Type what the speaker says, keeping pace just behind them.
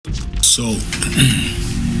So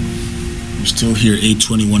we're still here,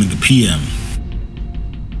 8:21 in the PM.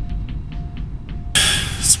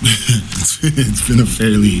 It's been a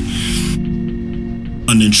fairly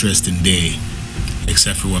uninteresting day,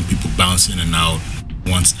 except for when people bounce in and out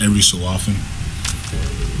once every so often.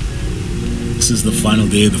 This is the final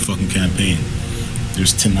day of the fucking campaign.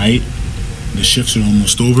 There's tonight, the shifts are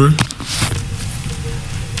almost over,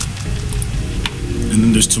 and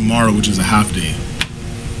then there's tomorrow, which is a half day.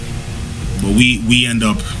 But we end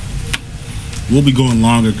up, we'll be going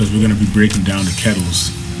longer because we're going to be breaking down the kettles,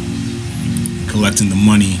 collecting the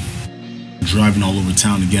money, driving all over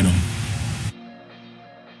town to get them.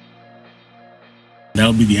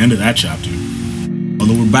 That'll be the end of that chapter.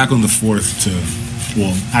 Although we're back on the 4th to,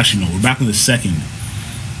 well, actually no, we're back on the 2nd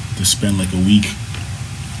to spend like a week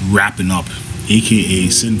wrapping up, aka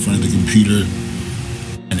sit in front of the computer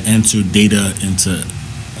and enter data into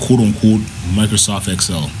quote-unquote Microsoft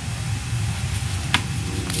Excel.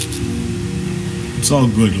 It's all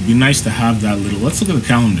good. It'll be nice to have that little, let's look at the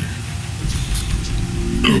calendar.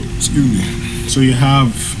 Excuse me. So you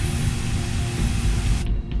have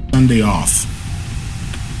Sunday off.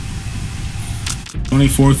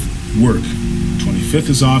 24th, work. 25th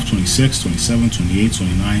is off, 26th, 27th, 28th,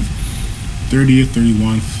 29th, 30th,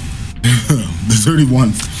 31st, the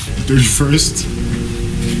 31st, the 31st,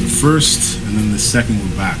 the 1st, and then the 2nd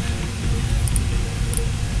we're back.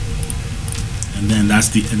 And then that's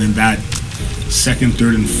the, and then that 2nd,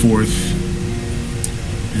 3rd, and 4th,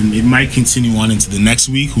 and it might continue on into the next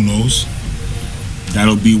week, who knows.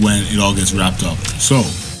 That'll be when it all gets wrapped up. So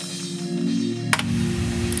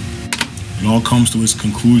it all comes to its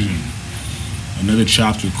conclusion. Another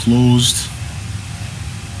chapter closed.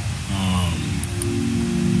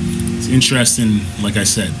 It's interesting, like I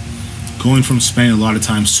said, going from spending a lot of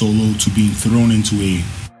time solo to being thrown into a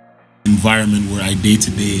environment where I day to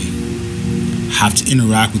day have to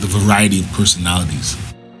interact with a variety of personalities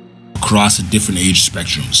across the different age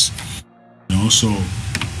spectrums. You know, so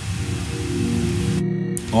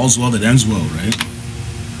all's well that ends well, right?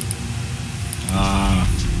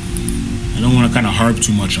 I don't want to kind of harp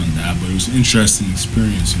too much on that, but it was an interesting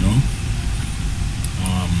experience, you know.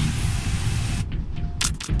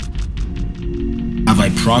 Have I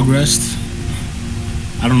progressed?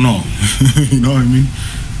 I don't know. You know what I mean?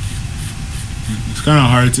 It's kind of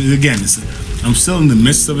hard to, again, I'm still in the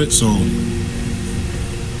midst of it, so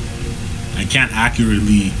I can't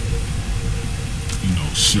accurately, you know,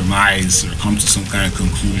 surmise or come to some kind of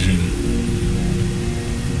conclusion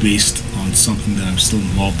based on something that I'm still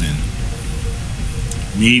involved in.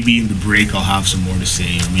 Maybe in the break I'll have some more to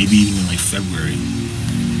say, or maybe even in like February.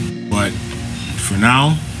 But for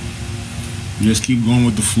now, we just keep going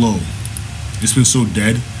with the flow. It's been so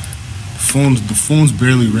dead. The phones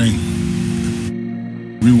barely ring.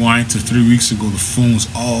 Rewind to 3 weeks ago, the phone's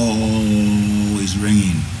always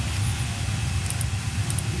ringing.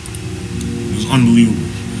 It was unbelievable.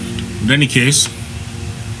 In any case,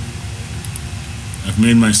 I've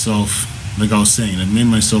made myself, like I was saying, I've made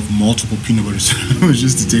myself multiple peanut butter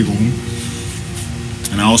sandwiches to take home.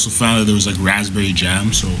 And I also found that there was like raspberry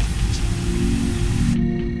jam, so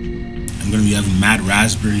I'm gonna be having mad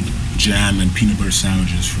raspberry jam and peanut butter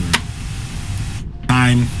sandwiches for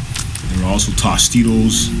time. There were also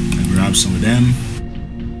Tostitos. I grabbed some of them.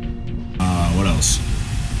 What else?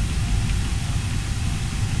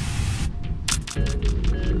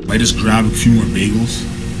 I just grabbed a few more bagels.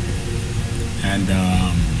 And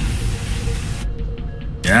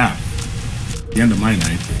yeah, the end of my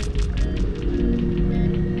night.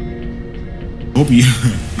 I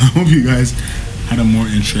hope you guys had a more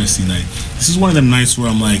interesting night. This is one of them nights where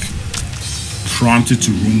I'm like prompted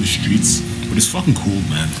to roam the streets, but it's fucking cold,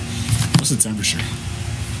 man. What's the temperature?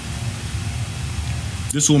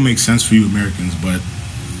 This will make sense for you Americans, but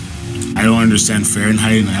I don't understand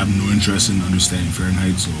Fahrenheit, and I have no interest in understanding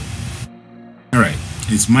Fahrenheit, so alright,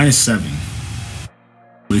 it's -7.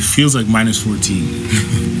 But it feels like -14.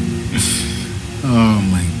 Oh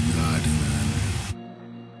my god, man.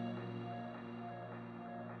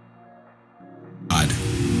 God.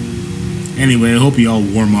 Anyway, I hope you all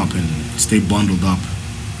warm up and stay bundled up.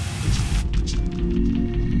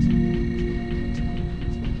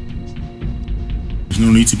 There's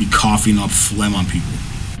no need to be coughing up phlegm on people.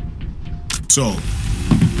 So,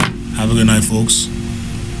 have a good night, folks.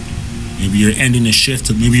 Maybe you're ending the shift,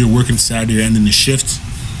 or maybe you're working Saturday, you're ending the shift.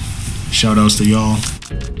 Shout outs to y'all.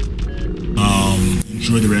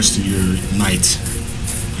 Enjoy the rest of your night.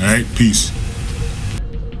 Alright, peace.